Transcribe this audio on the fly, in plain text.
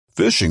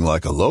Fishing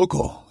like a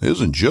local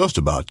isn't just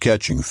about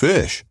catching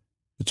fish.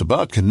 It's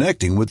about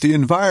connecting with the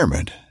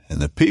environment and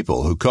the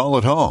people who call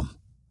it home.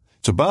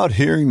 It's about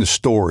hearing the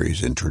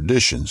stories and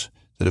traditions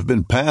that have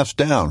been passed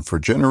down for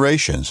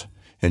generations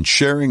and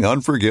sharing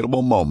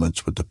unforgettable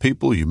moments with the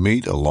people you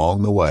meet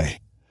along the way.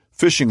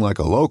 Fishing like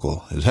a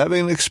local is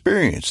having an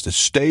experience that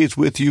stays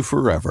with you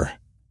forever.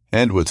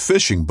 And with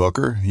Fishing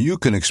Booker, you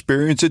can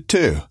experience it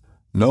too,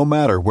 no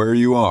matter where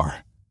you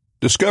are.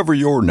 Discover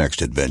your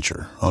next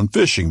adventure on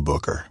Fishing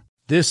Booker.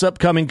 This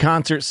upcoming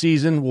concert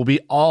season will be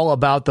all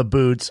about the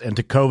boots, and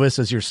Tecovas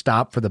is your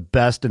stop for the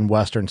best in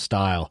Western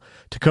style.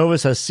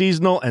 Tecovas has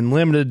seasonal and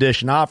limited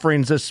edition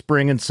offerings this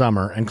spring and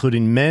summer,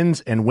 including men's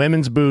and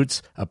women's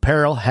boots,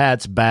 apparel,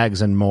 hats,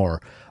 bags, and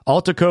more.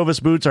 All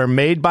Tecovas boots are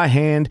made by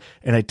hand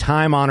in a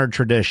time-honored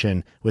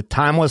tradition with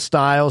timeless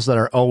styles that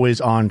are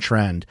always on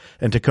trend.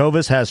 And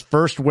Tecovas has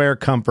first wear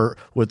comfort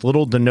with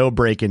little to no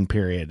break-in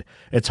period.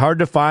 It's hard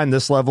to find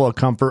this level of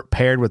comfort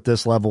paired with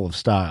this level of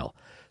style.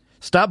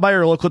 Stop by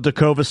your local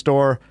Tecovas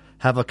store,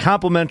 have a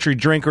complimentary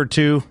drink or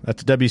two,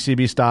 that's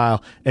WCB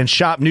style, and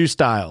shop new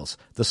styles.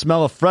 The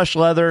smell of fresh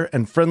leather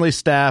and friendly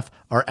staff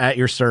are at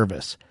your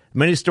service.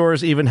 Many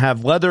stores even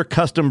have leather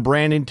custom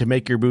branding to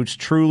make your boots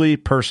truly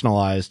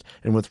personalized.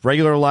 And with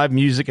regular live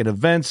music and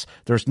events,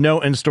 there's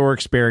no in-store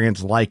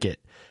experience like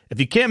it.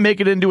 If you can't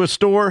make it into a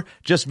store,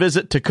 just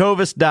visit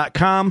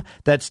tecovas.com.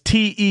 That's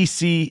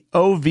TECOVAS.com.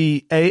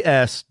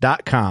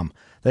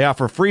 They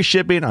offer free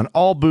shipping on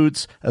all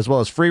boots, as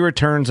well as free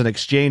returns and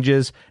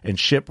exchanges, and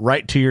ship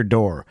right to your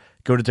door.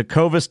 Go to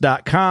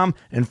tecovas.com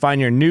and find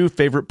your new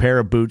favorite pair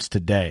of boots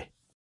today.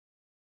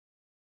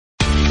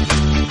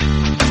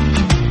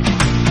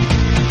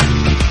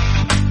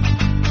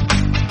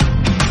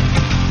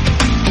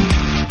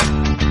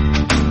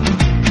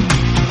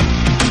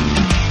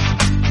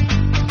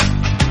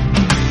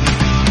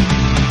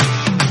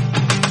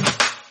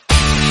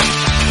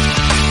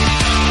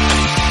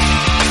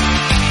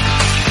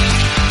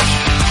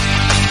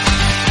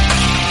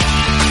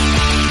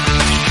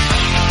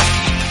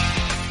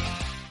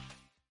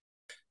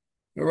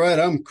 All right,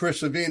 I'm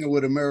Chris Avina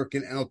with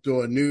American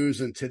Outdoor News,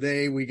 and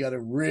today we got a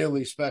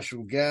really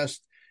special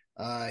guest.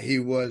 He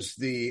was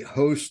the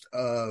host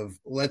of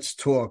Let's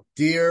Talk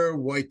Deer,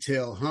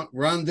 Whitetail Hunt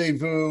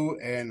Rendezvous,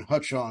 and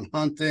Hutch on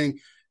Hunting,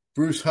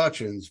 Bruce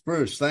Hutchins.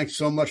 Bruce, thanks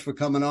so much for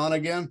coming on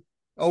again.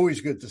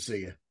 Always good to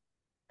see you.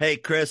 Hey,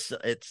 Chris,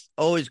 it's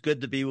always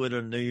good to be with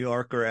a New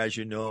Yorker. As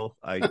you know,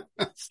 I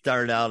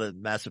started out at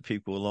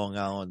Massapequa, Long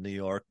Island, New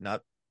York,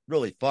 not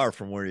really far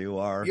from where you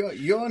are.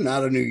 You're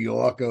not a New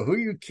Yorker. Who are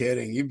you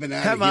kidding? You've been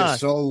out of here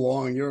so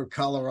long. You're a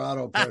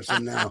Colorado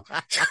person now.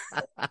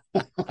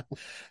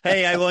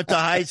 Hey, I went to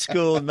high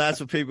school in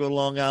Massapequa,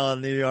 Long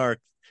Island, New York,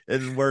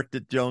 and worked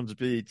at Jones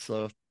Beach,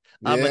 so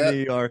I'm a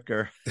New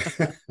Yorker.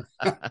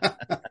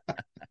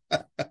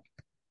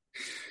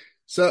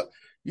 So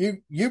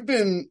you've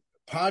been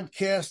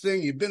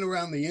podcasting. You've been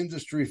around the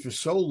industry for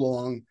so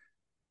long.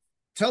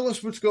 Tell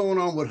us what's going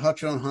on with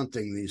Hutch on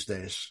Hunting these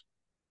days.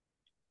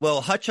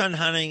 Well, Hutch on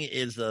Hunting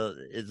is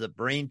a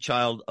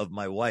brainchild of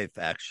my wife,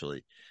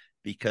 actually,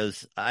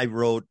 because I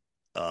wrote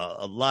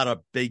a lot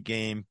of big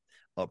game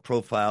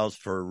profiles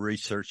for a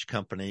research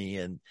company,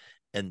 and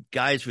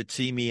guys would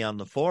see me on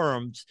the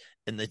forums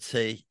and they'd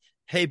say,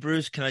 "Hey,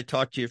 Bruce, can I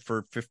talk to you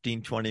for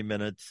 15, 20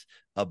 minutes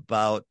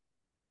about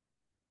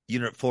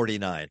Unit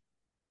 49,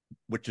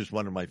 which is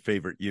one of my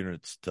favorite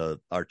units to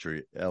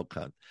archery elk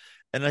hunt?"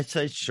 And I'd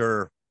say,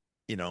 "Sure,"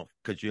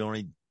 because you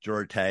only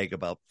draw a tag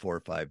about 4 or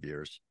 5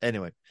 years.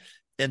 Anyway,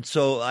 and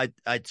so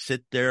I'd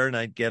sit there and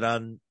I'd get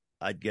on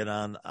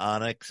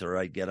Onyx, or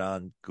I'd get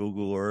on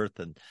Google Earth,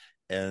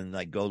 and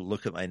I'd go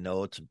look at my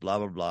notes and blah,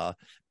 blah, blah.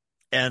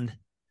 And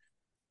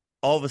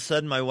all of a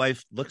sudden my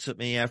wife looks at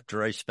me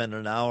after I spend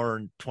an hour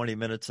and 20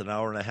 minutes, an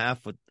hour and a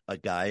half with a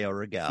guy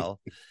or a gal.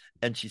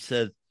 And she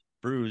said,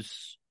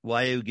 "Bruce,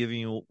 why are you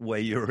giving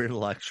away your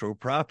intellectual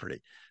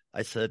property?"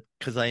 I said,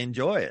 "Because I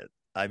enjoy it.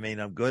 I mean,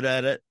 I'm good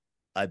at it.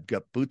 I've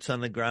got boots on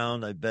the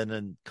ground. I've been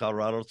in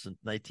Colorado since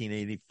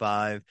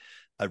 1985.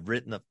 I've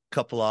written a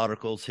couple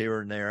articles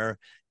here and there,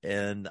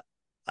 and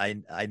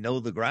I know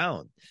the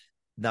ground."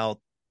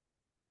 Now,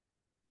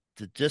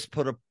 to just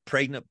put a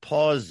pregnant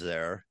pause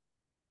there,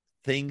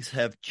 things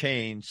have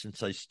changed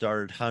since I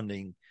started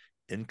hunting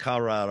in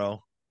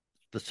Colorado,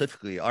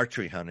 specifically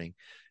archery hunting,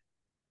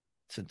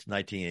 since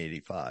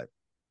 1985.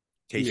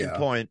 Case in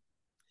point,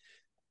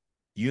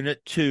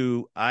 Unit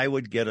 2, I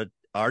would get an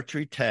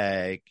archery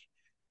tag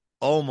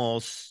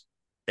almost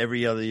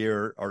every other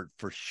year, or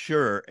for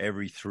sure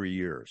every 3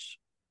 years.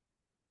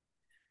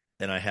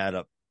 And I had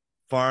a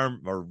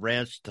farm or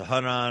ranch to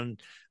hunt on.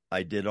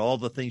 I did all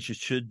the things you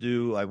should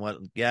do. I went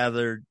and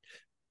gathered,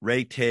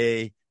 raked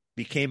hay,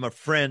 became a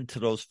friend to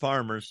those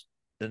farmers,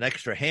 an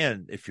extra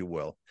hand, if you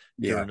will,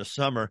 during the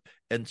summer.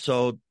 And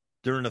so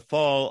during the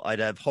fall, I'd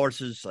have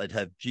horses, I'd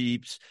have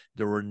Jeeps.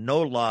 There were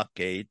no lock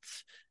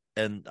gates,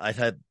 and I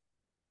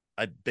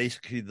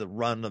basically the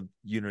run of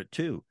Unit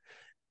 2.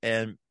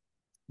 And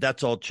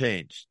that's all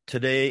changed.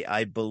 Today,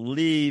 I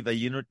believe a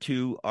Unit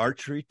 2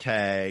 archery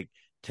tag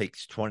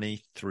takes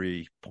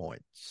 23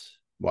 points.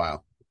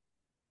 Wow.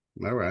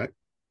 All right.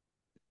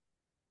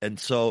 And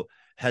so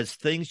has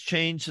things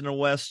changed in the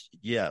West?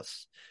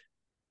 Yes.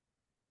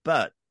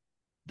 But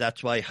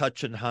that's why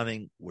hutching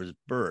hunting was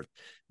birthed,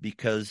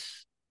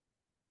 because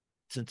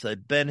since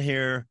I've been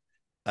here,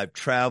 I've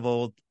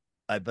traveled,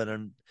 I've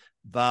been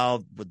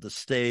involved with the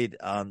state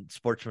on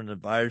Sportsman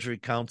Advisory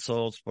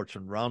Council,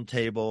 Sportsman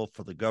Roundtable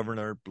for the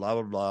governor, blah,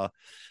 blah, blah.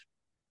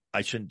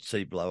 I shouldn't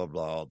say blah, blah,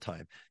 blah all the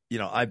time.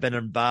 I've been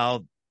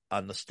involved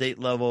on the state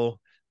level.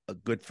 A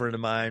good friend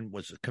of mine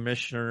was a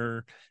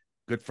commissioner.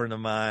 Good friend of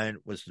mine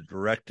was the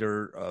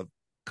director of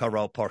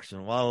Colorado Parks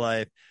and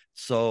Wildlife.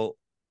 So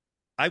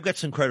I've got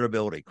some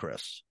credibility,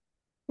 Chris.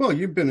 Well,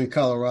 you've been in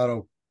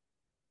Colorado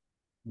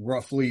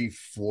roughly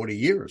 40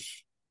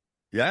 years.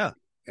 Yeah.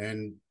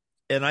 And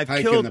I've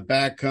hiking the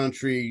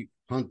backcountry,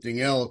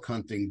 hunting elk,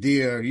 hunting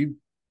deer.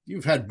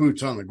 You've had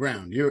boots on the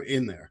ground. You're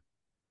in there.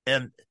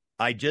 And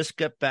I just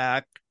got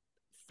back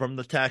from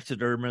the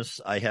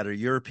taxidermist. I had a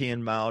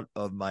European mount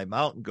of my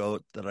mountain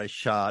goat that I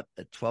shot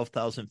at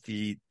 12,000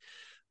 feet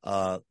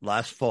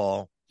last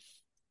fall.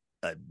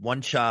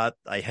 One shot,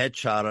 I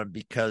headshot him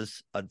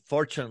because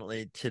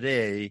unfortunately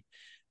today,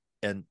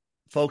 and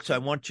folks, I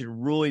want you to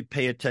really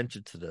pay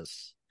attention to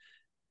this.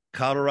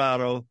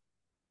 Colorado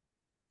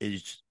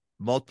is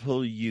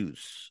multiple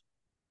use.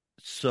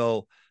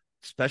 So,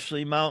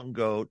 especially mountain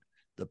goat,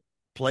 the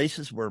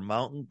places where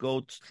mountain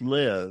goats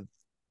live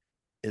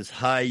is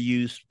high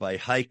use by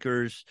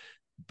hikers,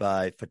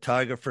 by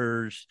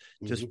photographers,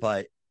 just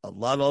by a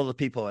lot of other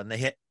people.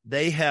 And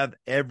they have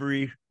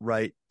every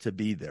right to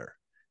be there.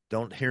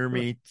 Don't hear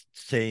me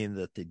saying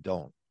that they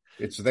don't.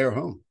 It's their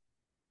home.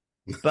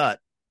 But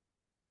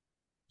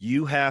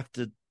you have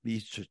to be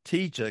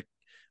strategic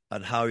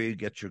on how you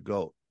get your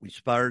goat. We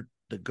spotted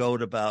the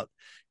goat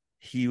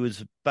he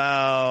was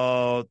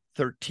about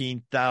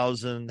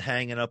 13,000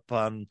 hanging up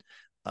on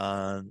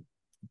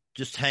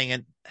just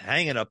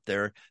hanging up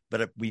there.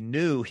 But we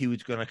knew he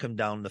was going to come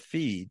down the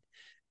feed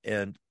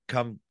and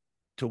come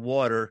to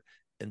water.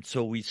 And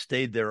so we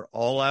stayed there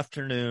all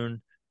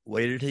afternoon,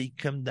 waited till he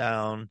come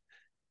down.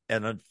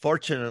 And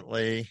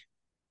unfortunately,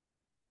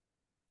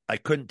 I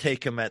couldn't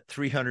take him at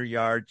 300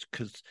 yards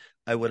because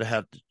I would have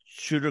had to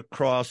shoot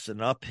across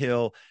an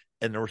uphill,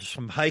 and there were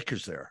some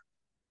hikers there.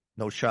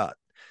 No shot.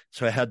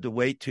 So I had to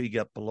wait till he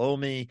got below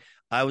me.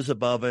 I was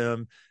above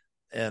him,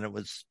 and it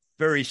was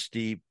very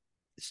steep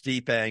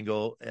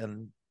angle.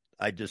 And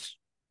I just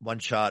one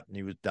shot, and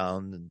he was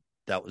down, and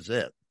that was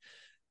it.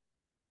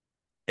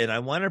 And I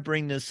want to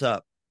bring this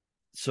up.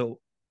 So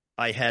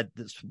I had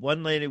this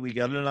one lady, we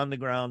got it on the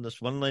ground. This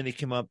one lady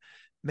came up,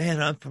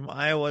 man, I'm from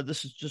Iowa.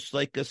 This is just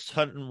like us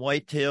hunting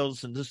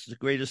whitetails, and this is the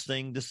greatest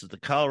thing. This is the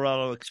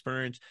Colorado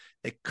experience.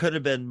 It could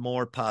have been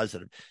more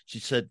positive. She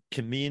said,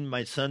 can me and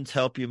my sons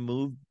help you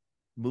move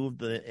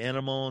the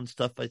animal and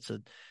stuff? I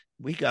said,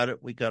 we got it,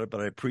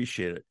 but I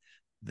appreciate it.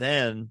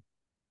 Then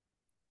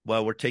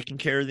while we're taking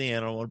care of the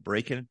animal,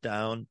 breaking it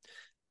down,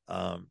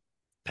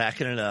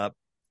 packing it up,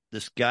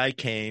 this guy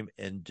came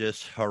and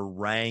just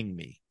harangued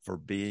me for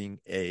being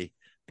a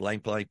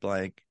blank, blank,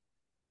 blank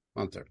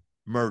hunter,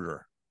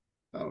 murderer.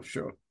 Oh,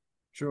 sure.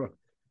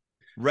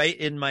 Right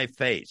in my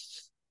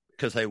face.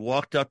 Because I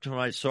walked up to him,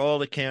 I saw all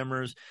the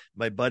cameras.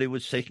 My buddy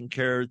was taking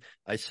care of.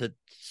 I said,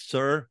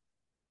 sir,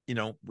 you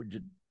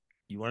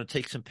want to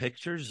take some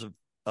pictures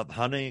of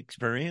hunting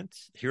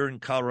experience here in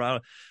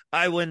Colorado?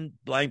 I went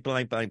blank,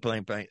 blank, blank,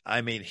 blank, blank.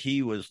 I mean,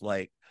 he was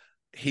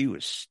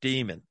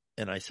steaming.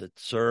 And I said,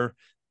 sir,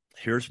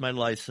 here's my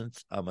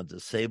license. I'm a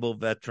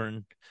disabled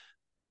veteran.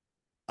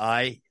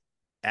 I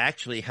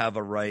actually have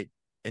a right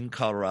in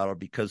Colorado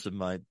because of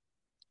my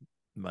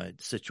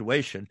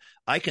situation.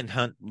 I can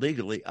hunt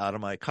legally out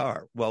of my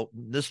car. Well,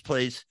 this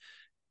place,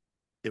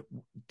 it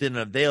didn't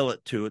avail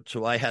it to it.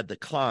 So I had to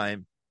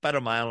climb about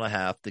 1.5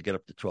 miles to get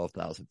up to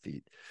 12,000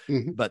 feet.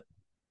 Mm-hmm. But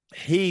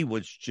he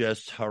was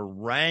just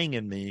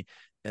haranguing me.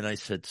 And I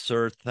said,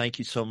 sir, thank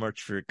you so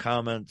much for your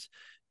comments.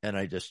 And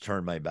I just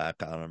turned my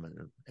back on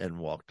him and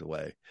walked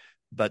away.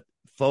 But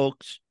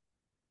folks,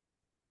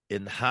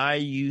 in high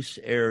use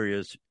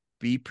areas,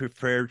 be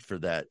prepared for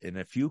that. And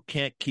if you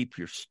can't keep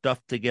your stuff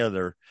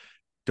together,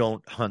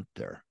 don't hunt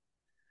there.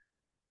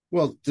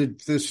 Well,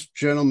 did this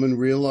gentleman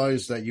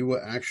realize that you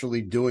were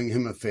actually doing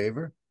him a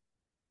favor?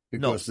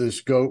 Because this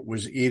goat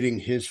was eating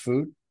his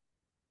food?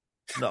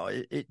 No,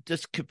 it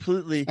just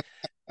completely,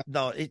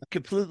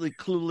 completely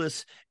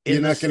clueless.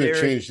 You're not going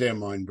to change their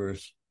mind,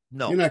 Bruce.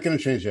 No. You're not going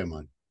to change their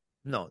mind.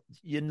 No,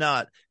 you're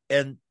not.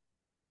 And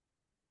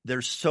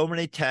there's so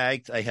many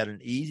tags. I had an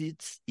easy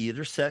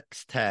either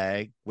sex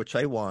tag, which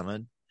I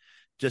wanted,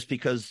 just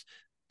because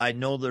I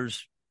know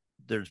there's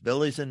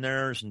billies in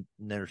there and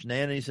there's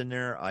nannies in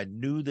there. I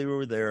knew they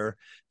were there.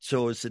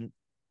 So it's in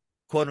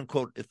quote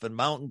unquote, if a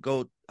mountain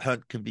goat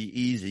hunt can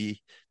be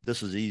easy,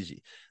 this is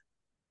easy.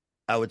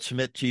 I would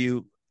submit to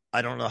you,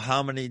 I don't know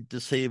how many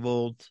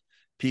disabled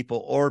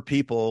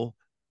people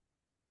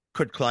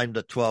could climb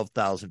to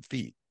 12,000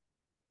 feet.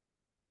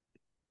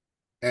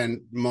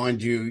 And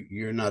mind you,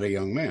 you're not a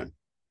young man.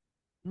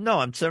 No,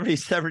 I'm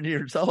 77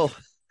 years old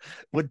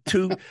with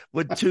two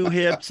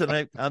hips,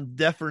 and I'm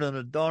deafer than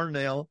a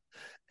doornail,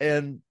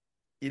 and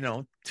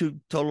two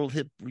total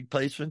hip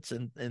replacements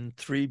and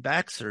 3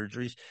 back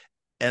surgeries,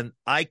 and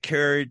I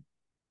carried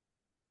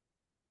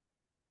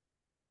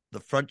the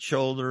front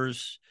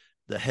shoulders,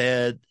 the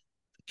head,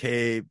 the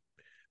cave,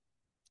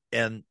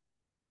 and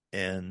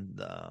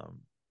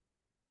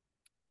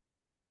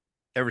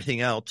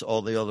everything else,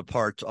 all the other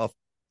parts off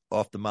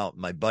the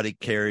mountain. My buddy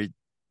carried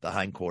the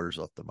hindquarters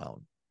off the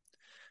mountain.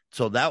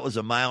 So that was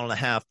a 1.5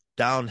 miles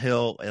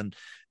downhill. And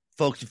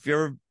folks, if you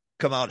ever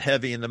come out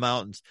heavy in the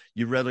mountains,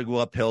 you'd rather go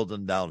uphill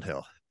than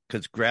downhill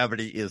because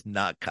gravity is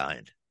not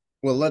kind.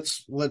 Well,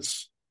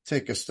 let's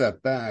take a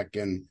step back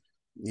and,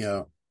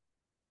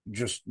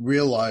 just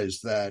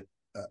realize that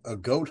a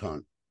goat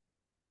hunt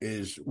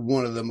is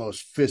one of the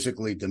most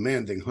physically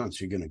demanding hunts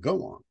you're going to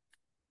go on.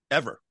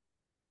 Ever.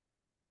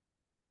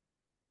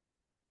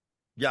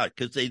 Yeah,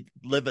 because they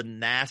live in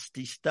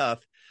nasty stuff.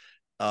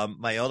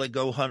 My other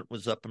goat hunt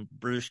was up in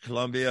British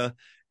Columbia,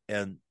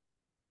 and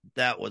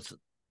that was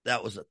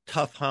a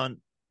tough hunt.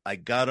 I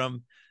got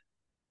them,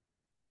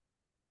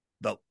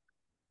 but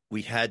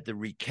we had to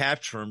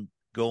recapture them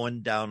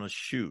going down a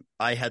chute.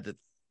 I had to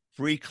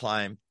free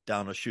climb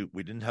down a chute.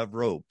 We didn't have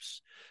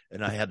ropes,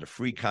 and I had to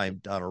free climb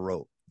down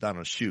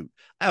a chute.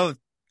 I was,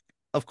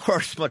 of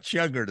course, much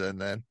younger than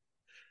then.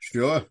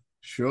 Sure.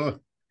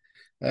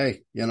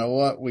 Hey, you know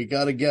what? We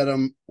got to get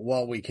them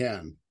while we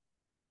can.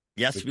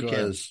 Yes, we can.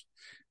 Because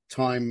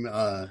time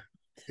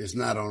is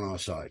not on our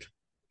side.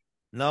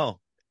 No,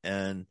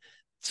 and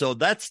so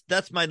that's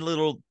my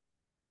little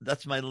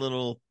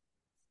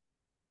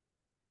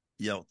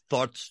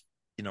thoughts,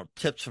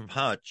 tips from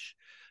Hutch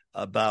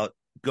about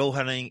go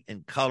hunting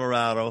in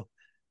Colorado.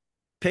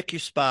 Pick your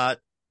spot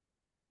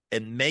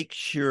and make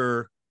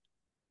sure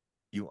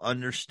you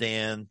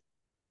understand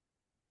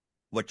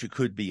what you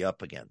could be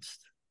up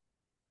against.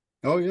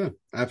 Oh, yeah,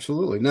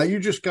 absolutely. Now, you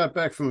just got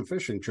back from a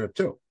fishing trip,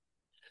 too.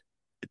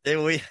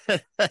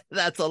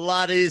 That's a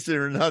lot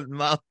easier than hunting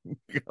mountain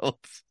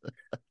goats.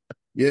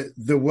 Yeah,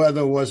 the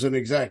weather wasn't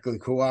exactly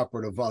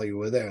cooperative while you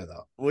were there,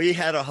 though. We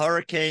had a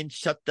hurricane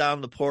shut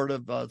down the port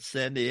of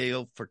San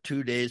Diego for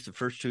 2 days. The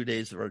first 2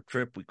 days of our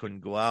trip, we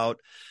couldn't go out.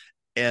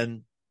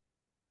 And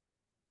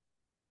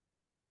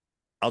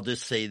I'll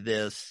just say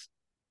this.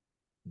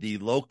 The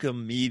local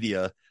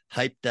media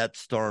hyped that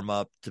storm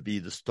up to be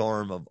the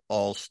storm of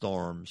all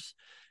storms.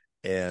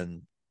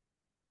 And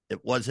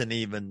it wasn't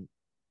even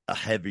a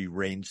heavy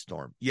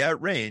rainstorm. Yeah,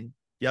 it rained.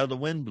 Yeah, the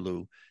wind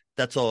blew.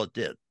 That's all it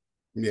did.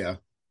 Yeah.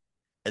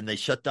 And they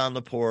shut down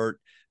the port.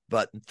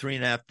 But in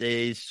 3.5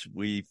 days,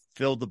 we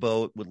filled the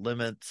boat with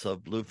limits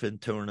of bluefin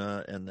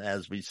tuna. And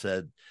as we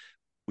said,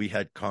 we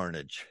had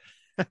carnage.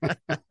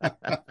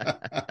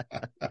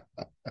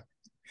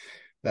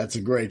 That's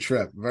a great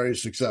trip. Very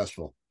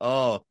successful.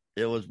 Oh,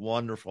 it was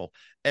wonderful.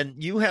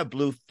 And you have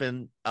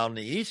bluefin on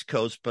the East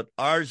Coast, but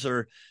ours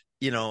are,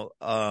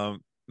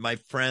 my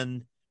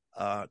friend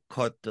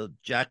caught the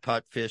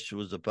jackpot fish. It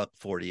was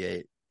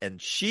 $1.48,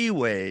 and she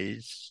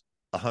weighs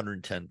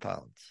 110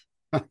 pounds.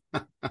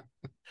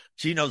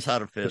 She knows how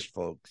to fish,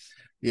 folks.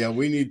 Yeah,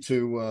 we need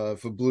to,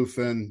 for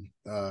bluefin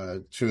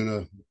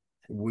tuna,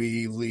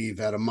 we leave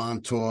out of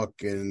Montauk,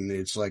 and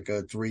it's like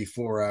a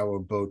 3-4 hour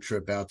boat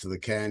trip out to the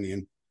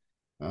canyon.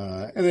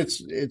 And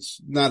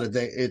it's not a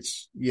day.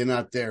 You're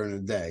not there in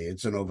a day.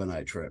 It's an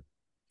overnight trip.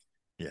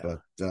 Yeah. But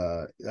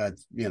that,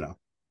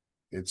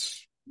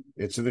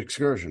 it's an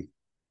excursion.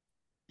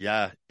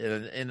 Yeah.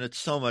 And it's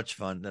so much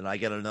fun. And I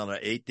got another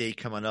 8-day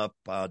coming up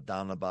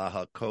down the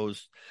Baja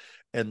Coast.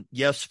 And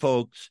yes,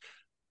 folks,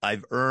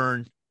 I've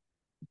earned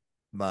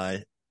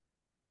my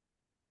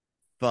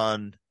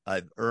fun.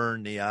 I've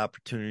earned the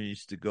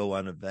opportunities to go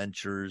on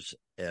adventures,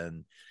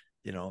 and,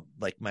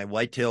 like my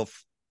whitetail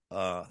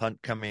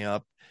hunt coming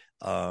up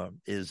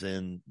is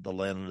in the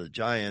Land of the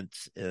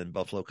Giants in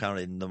Buffalo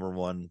County,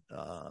 #1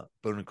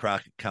 Boone and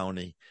Crockett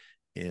County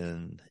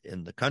in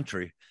the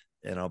country,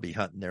 and I'll be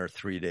hunting there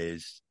 3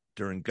 days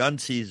during gun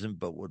season,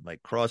 but with my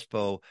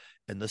crossbow.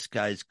 And this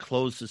guy's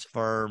closed his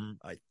farm.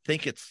 I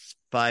think it's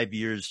 5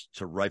 years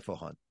to rifle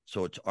hunt,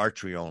 so it's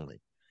archery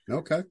only.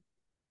 Okay.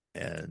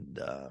 And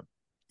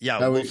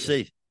we'll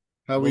see.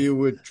 How are you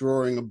with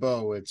drawing a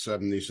bow at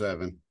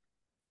 77?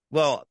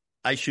 Well,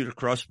 I shoot a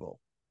crossbow.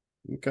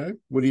 Okay.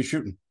 What are you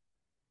shooting?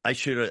 I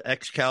shoot an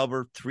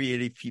Excalibur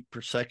 380 feet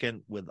per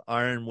second with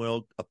iron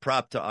wheel, a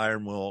prop to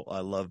iron wheel. I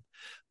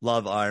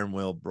love iron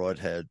wheel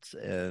broadheads,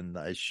 and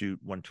I shoot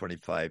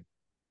 125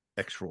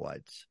 extra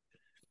wides.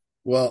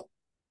 Well,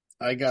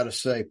 I got to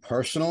say,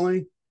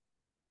 personally,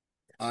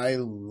 I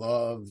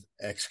love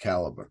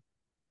Excalibur.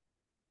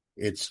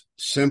 It's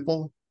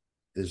simple.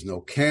 There's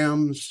no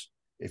cams.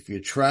 If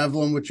you're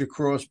traveling with your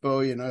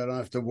crossbow, you don't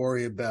have to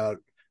worry about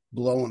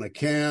blowing a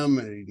cam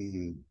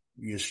and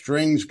your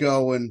string's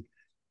going.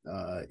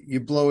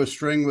 You blow a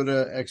string with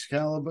an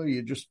Excalibur,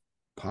 you just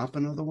pop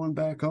another one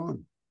back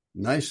on.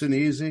 Nice and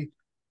easy.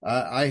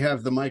 I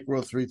have the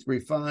Micro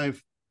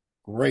 335.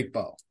 Great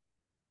bow.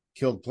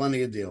 Killed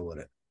plenty of deer with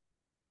it.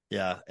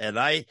 Yeah, and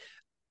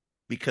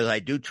because I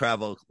do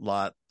travel a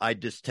lot, I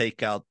just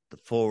take out the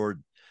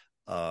forward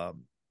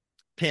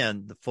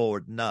pin, the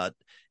forward nut,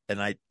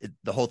 and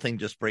the whole thing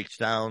just breaks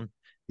down.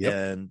 Yep.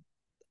 And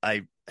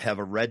I have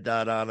a red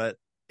dot on it,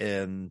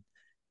 and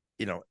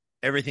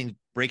everything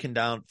breaking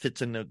down,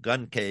 fits in the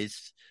gun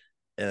case,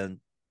 and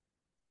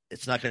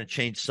it's not going to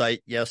change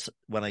sight. Yes,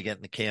 when I get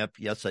in the camp,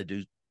 yes, I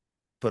do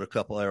put a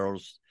couple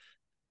arrows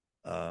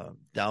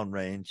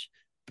downrange,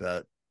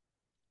 but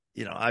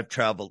I've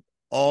traveled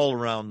all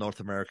around North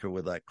America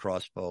with that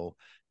crossbow,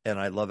 and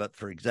I love it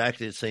for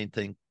exactly the same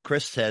thing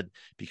Chris said,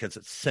 because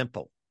it's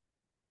simple.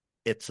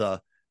 It's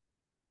a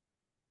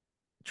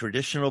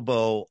traditional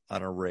bow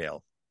on a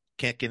rail.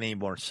 Can't get any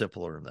more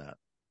simpler than that.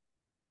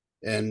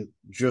 And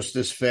just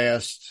as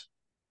fast,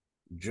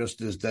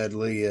 just as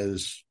deadly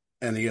as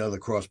any other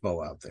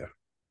crossbow out there.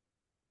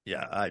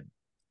 Yeah,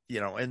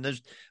 and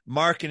there's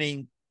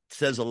marketing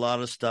says a lot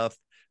of stuff,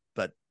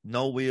 but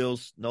no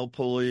wheels, no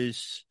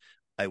pulleys.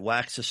 I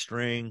wax a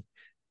string,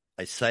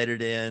 I sight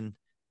it in,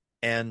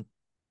 and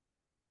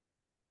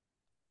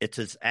it's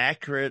as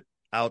accurate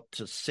out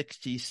to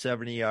 60,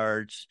 70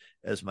 yards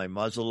as my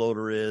muzzle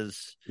loader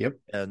is. Yep.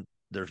 And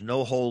there's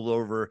no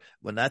holdover.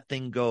 When that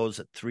thing goes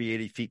at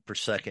 380 feet per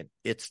second,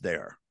 it's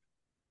there.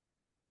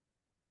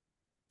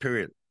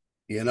 Period.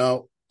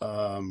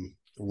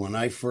 When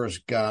I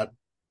first got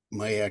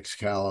my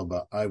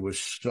Excalibur, I was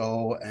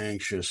so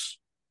anxious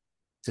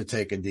to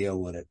take a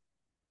deal with it.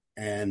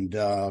 And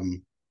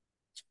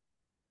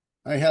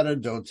I had a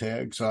doe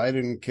tag, so I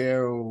didn't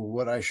care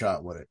what I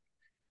shot with it.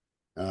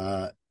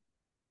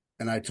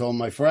 And I told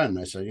my friend,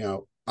 I said,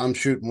 I'm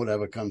shooting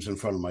whatever comes in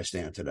front of my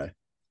stand today.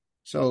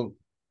 So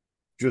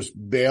just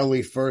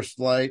barely first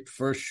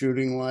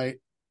shooting light.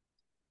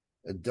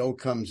 A doe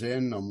comes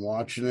in, I'm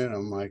watching it.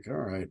 I'm like, all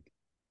right,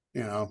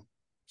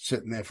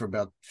 sitting there for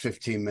about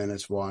 15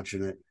 minutes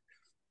watching it.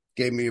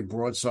 Gave me a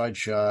broadside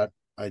shot.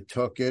 I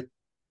took it.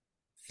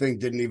 Thing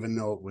didn't even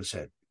know it was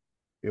hit.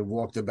 It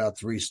walked about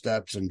 3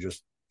 steps and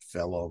just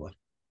fell over.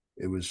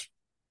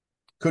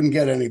 Couldn't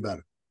get any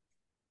better.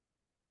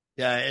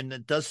 Yeah, and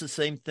it does the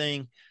same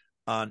thing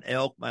on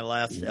elk. My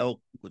last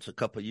elk was a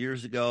couple of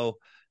years ago,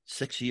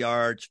 6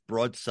 yards,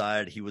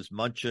 broadside. He was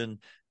munching.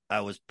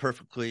 I was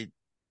perfectly,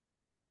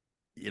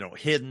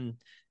 hidden,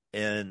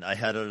 and I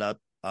had it up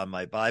on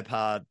my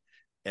bipod,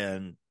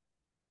 and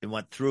it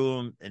went through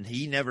him, and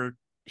he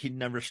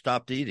never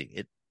stopped eating.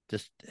 It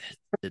just,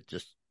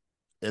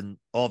 and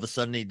all of a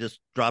sudden he just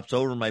drops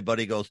over. My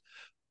buddy goes,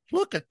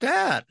 "Look at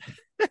that."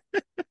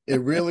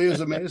 It really is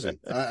amazing.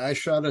 I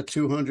shot a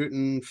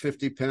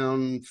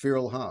 250-pound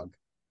feral hog.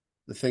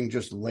 The thing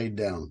just laid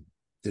down.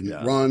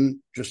 Didn't run,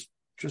 just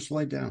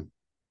laid down.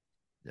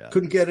 Yeah.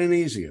 Couldn't get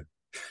any easier.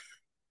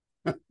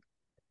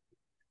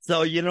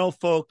 So,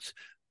 folks,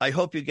 I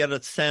hope you get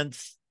a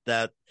sense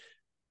that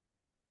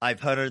I've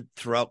hunted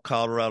throughout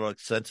Colorado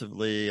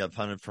extensively. I've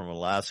hunted from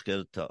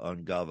Alaska to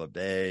Ungava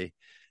Bay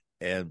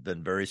and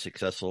been very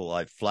successful.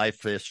 I fly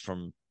fished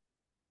from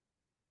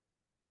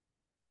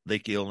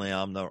Lake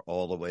Iliamna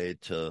all the way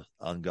to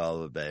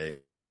Ungava Bay.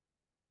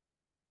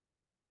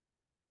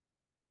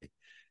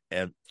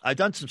 And I've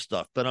done some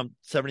stuff, but I'm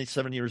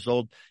 77 years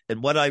old.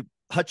 And what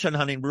Hutchon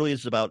hunting really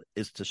is about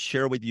is to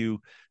share with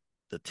you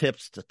the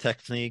tips, the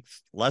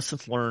techniques,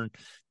 lessons learned,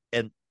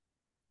 and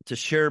to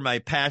share my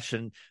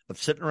passion of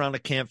sitting around a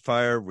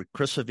campfire with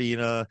Chris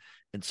Avina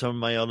and some of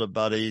my other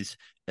buddies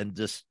and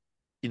just,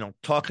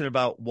 talking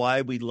about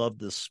why we love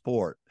this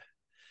sport.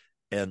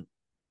 And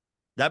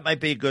that might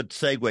be a good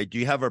segue. Do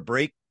you have a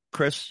break,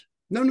 Chris?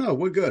 No,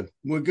 we're good.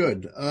 We're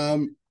good.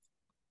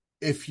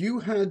 If you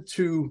had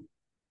to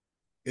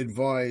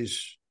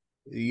advise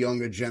the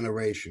younger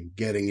generation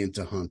getting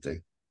into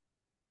hunting,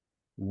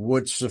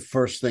 what's the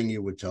first thing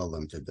you would tell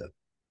them to do?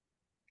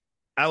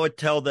 I would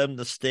tell them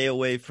to stay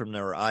away from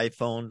their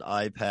iPhone,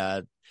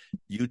 iPad,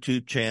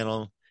 YouTube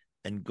channel,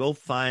 and go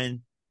find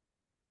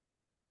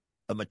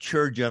a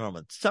mature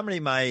gentleman, somebody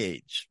my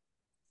age.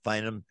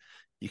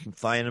 You can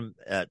find them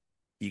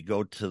you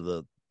go to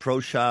the pro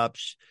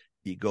shops,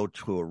 you go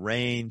to a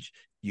range,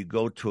 you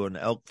go to an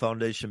Elk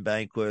Foundation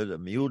banquet, a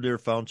Mule Deer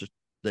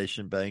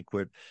Foundation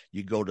banquet,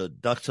 you go to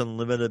Ducks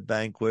Unlimited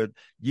banquet,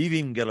 you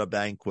even get a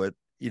banquet,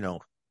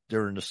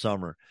 during the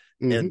summer.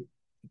 Mm-hmm. And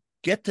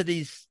get to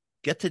these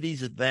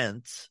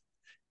events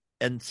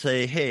and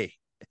say, hey,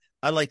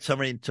 I'd like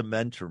somebody to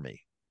mentor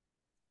me.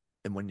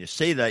 And when you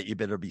say that, you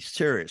better be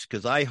serious,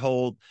 because I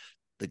hold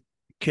the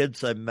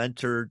kids I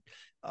mentored,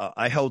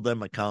 I hold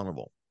them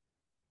accountable.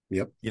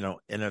 Yep.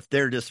 And if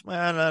they're just,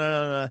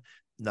 no,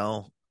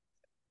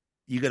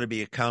 you got to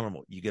be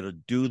accountable. You got to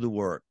do the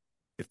work.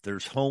 If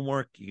there's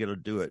homework, you got to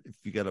do it. If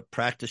you got to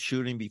practice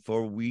shooting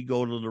before we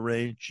go to the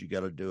range, you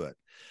got to do it.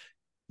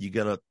 You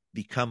got to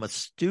become a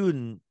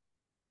student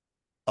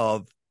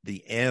of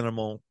the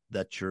animal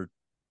that you're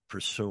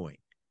pursuing.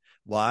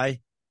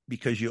 Why?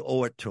 Because you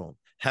owe it to them.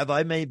 Have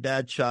I made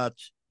bad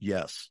shots?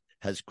 Yes.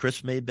 Has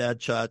Chris made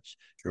bad shots?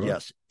 Sure.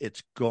 Yes.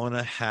 It's going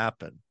to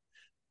happen.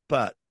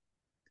 But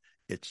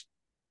it's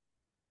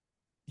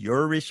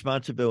your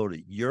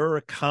responsibility. You're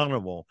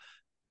accountable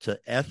to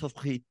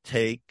ethically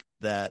take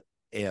that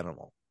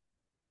animal.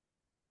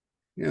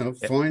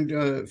 Find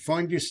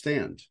your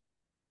stand.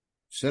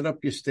 Set up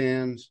your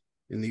stand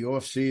in the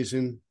off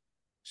season.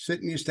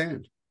 Sit in your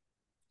stand.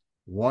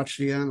 Watch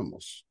the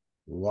animals.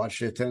 Watch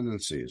their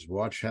tendencies.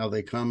 Watch how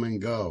they come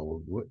and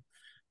go.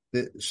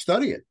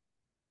 Study it.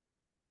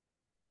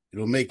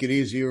 It'll make it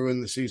easier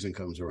when the season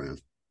comes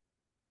around.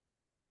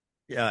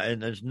 Yeah,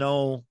 and there's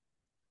no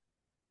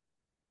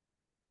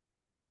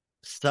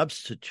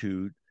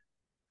substitute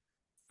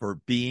for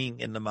being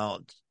in the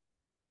mountains.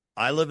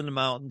 I live in the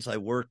mountains. I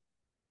work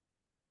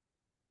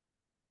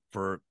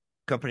for a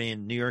company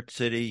in New York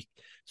City.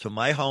 So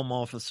my home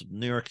office is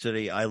New York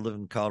City. I live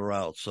in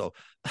Colorado. So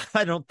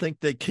I don't think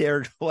they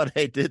cared what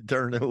I did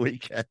during the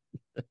weekend.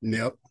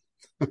 Yep.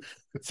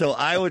 So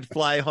I would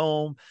fly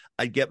home.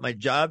 I'd get my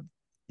job,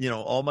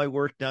 all my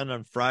work done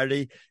on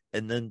Friday.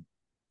 And then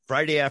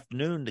Friday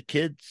afternoon, the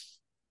kids,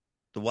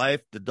 the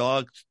wife, the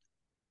dogs,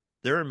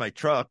 they're in my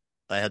truck.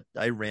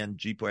 I ran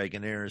Jeep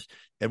Wagoneers,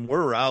 and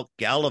we're out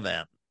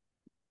gallivanting.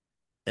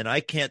 And I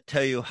can't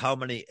tell you how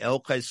many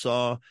elk I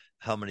saw,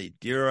 how many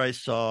deer I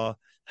saw,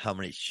 how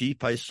many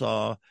sheep I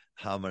saw,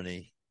 how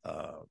many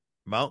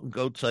mountain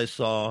goats I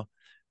saw,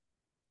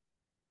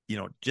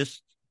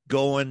 just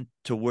going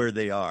to where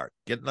they are,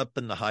 getting up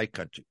in the high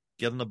country,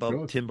 getting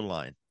above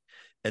timberline,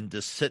 and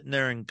just sitting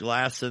there and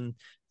glassing,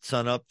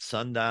 sun up,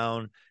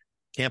 sundown,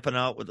 camping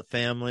out with the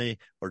family,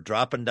 or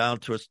dropping down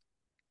to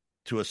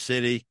a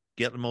city,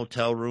 get in a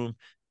motel room,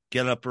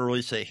 get up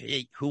early, say,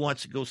 hey, who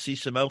wants to go see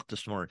some elk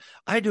this morning?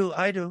 I do.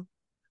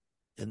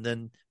 And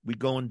then we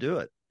go and do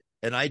it.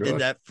 And I did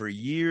that for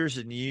years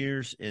and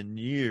years and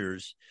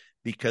years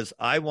because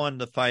I wanted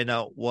to find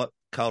out what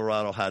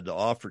Colorado had to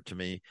offer to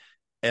me.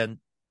 And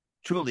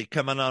truly,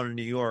 coming out of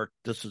New York,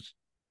 this is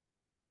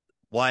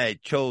why I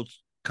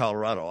chose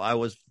Colorado. I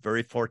was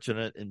very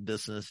fortunate in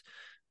business.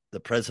 The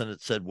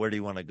president said, where do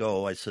you want to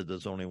go? I said,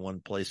 there's only one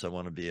place I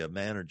want to be a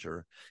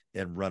manager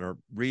and run a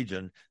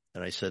region.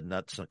 And I said, and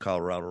that's the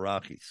Colorado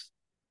Rockies.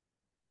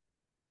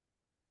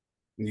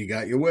 And you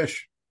got your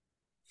wish.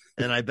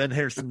 And I've been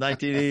here since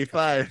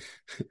 1985.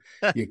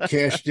 You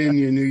cashed in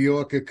your New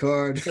Yorker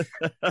card.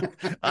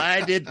 I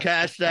did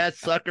cash that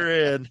sucker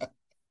in.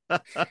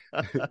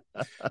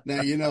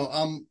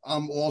 Now,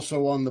 I'm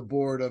also on the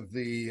board of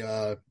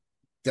the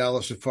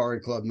Dallas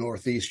Safari Club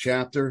Northeast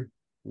chapter,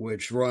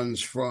 which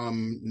runs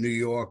from New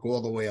York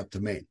all the way up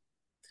to Maine.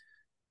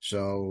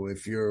 So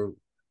if you're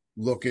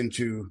looking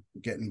to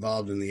get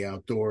involved in the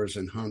outdoors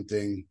and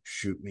hunting,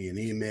 shoot me an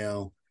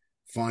email.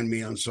 Find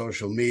me on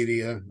social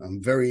media.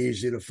 I'm very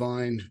easy to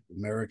find.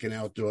 American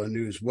Outdoor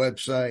News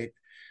website.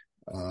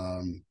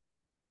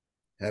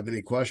 Have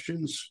any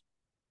questions?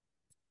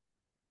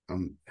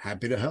 I'm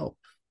happy to help.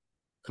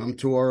 Come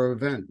to our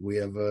event. We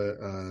have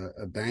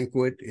a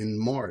banquet in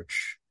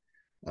March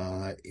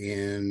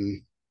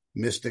in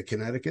Mystic,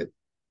 Connecticut.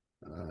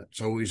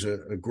 It's always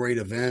a great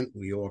event.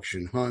 We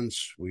auction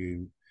hunts.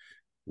 We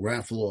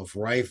raffle off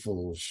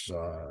rifles,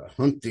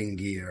 hunting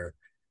gear.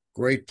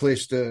 Great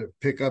place to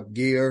pick up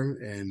gear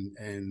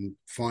and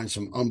find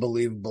some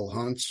unbelievable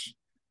hunts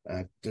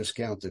at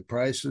discounted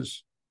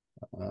prices.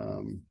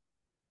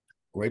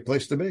 Great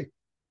place to be.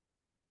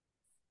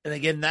 And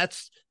again,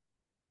 that's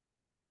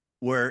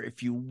where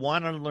if you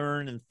want to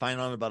learn and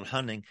find out about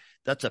hunting,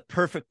 that's a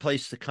perfect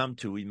place to come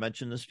to. We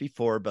mentioned this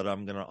before, but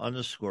I'm going to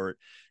underscore it.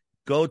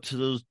 Go to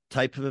those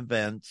type of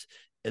events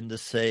and to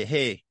say,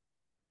 hey,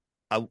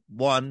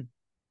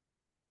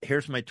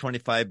 here's my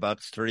 $25,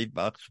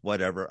 $30,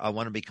 whatever. I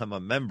want to become a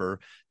member.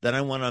 Then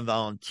I want to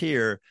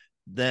volunteer.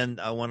 Then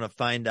I want to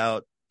find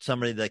out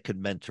somebody that could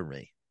mentor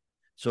me.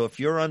 So if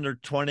you're under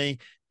 20,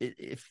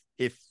 if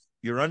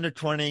you're under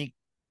 20,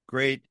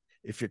 great.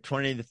 If you're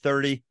 20 to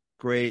 30,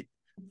 great.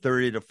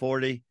 30 to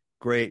 40,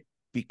 great.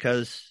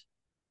 Because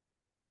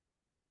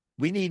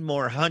we need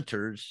more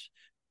hunters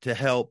to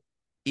help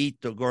eat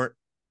the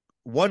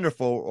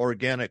wonderful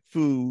organic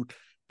food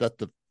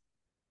that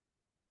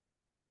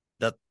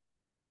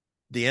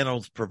the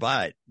animals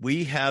provide.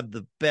 We have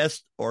the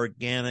best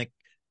organic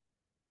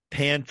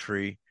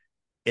pantry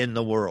in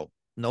the world.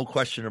 No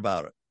question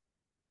about it.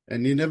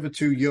 And you're never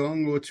too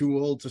young or too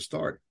old to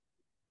start.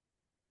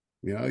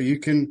 You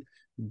can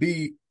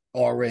be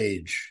our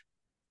age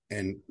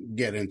and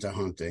get into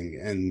hunting,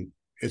 and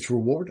it's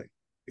rewarding.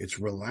 It's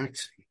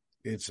relaxing.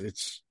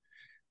 It's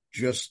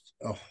just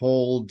a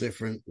whole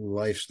different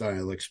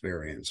lifestyle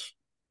experience.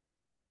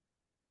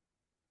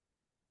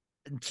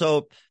 And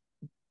so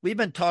we've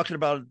been talking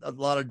about a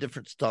lot of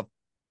different stuff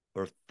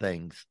or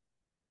things,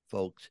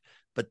 folks,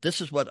 but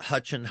this is what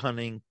Hutchin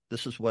Hunting,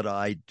 this is what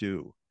I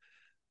do.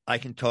 I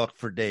can talk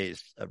for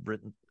days. I've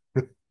written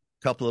a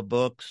couple of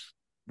books,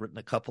 written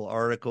a couple of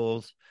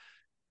articles.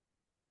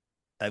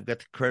 I've got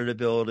the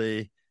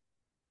credibility.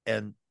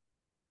 And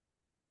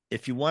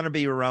if you want to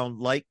be around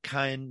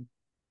like-kind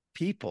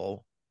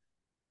people,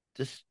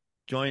 just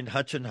join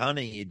Hutchin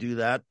Hunting. You do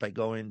that by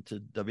going to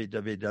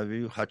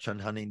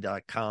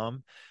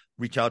www.hutchinhunting.com.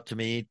 Reach out to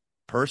me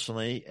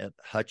personally at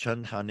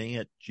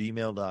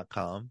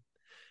hutchinhunting@gmail.com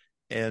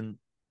and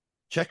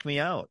check me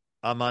out.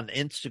 I'm on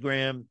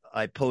Instagram.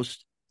 I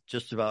post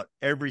just about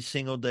every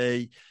single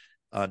day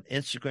on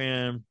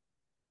Instagram,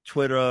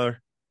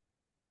 Twitter.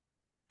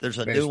 There's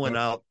a new one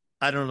out.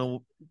 I don't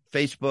know,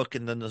 Facebook,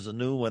 and then there's a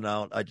new one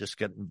out. I just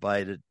get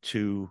invited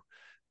to.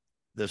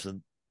 There's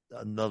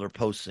another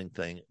posting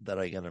thing that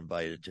I get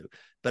invited to.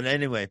 But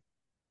anyway,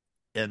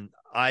 and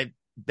I'm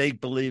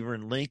big believer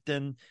in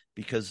LinkedIn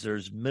because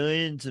there's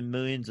millions and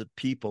millions of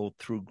people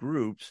through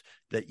groups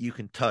that you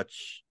can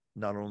touch,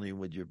 not only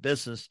with your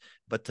business,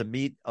 but to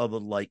meet other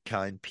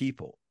like-kind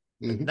people.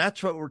 And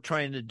that's what we're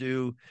trying to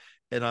do.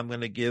 And I'm going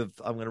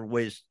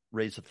to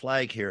raise a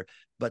flag here.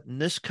 But in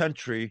this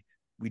country,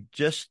 we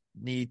just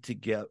need to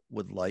get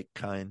with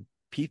like-kind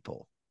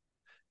people.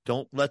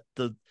 Don't let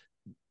the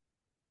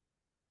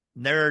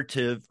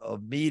narrative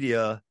of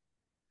media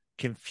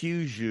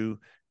confuse you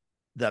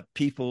that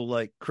people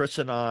like Chris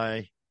and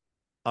I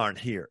aren't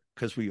here,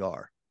 because we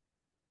are.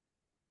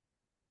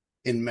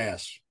 In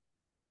mass.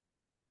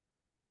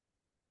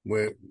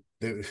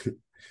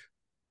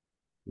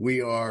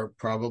 We are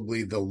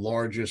probably the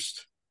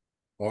largest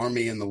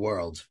army in the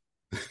world,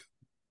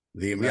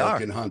 the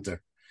American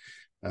hunter.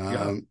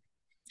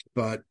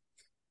 But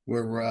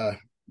we're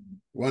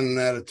running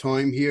out of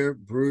time here.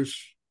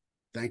 Bruce,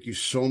 thank you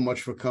so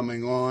much for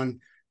coming on.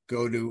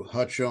 Go to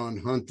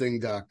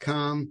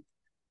hutchonhunting.com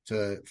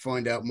to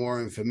find out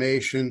more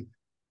information.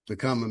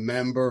 Become a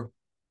member.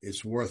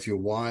 It's worth your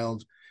while.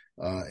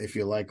 If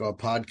you like our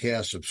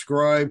podcast,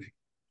 subscribe.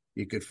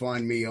 You could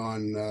find me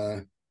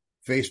on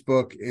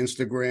Facebook,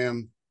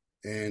 Instagram,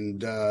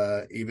 and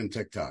even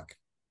TikTok.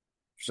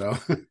 So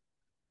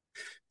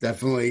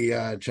definitely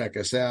check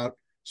us out.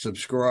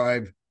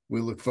 Subscribe. We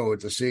look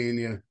forward to seeing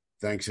you.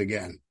 Thanks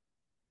again.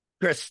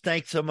 Chris,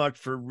 thanks so much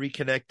for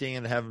reconnecting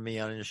and having me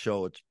on your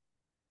show.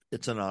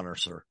 It's an honor,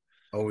 sir.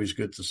 Always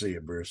good to see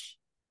you, Bruce.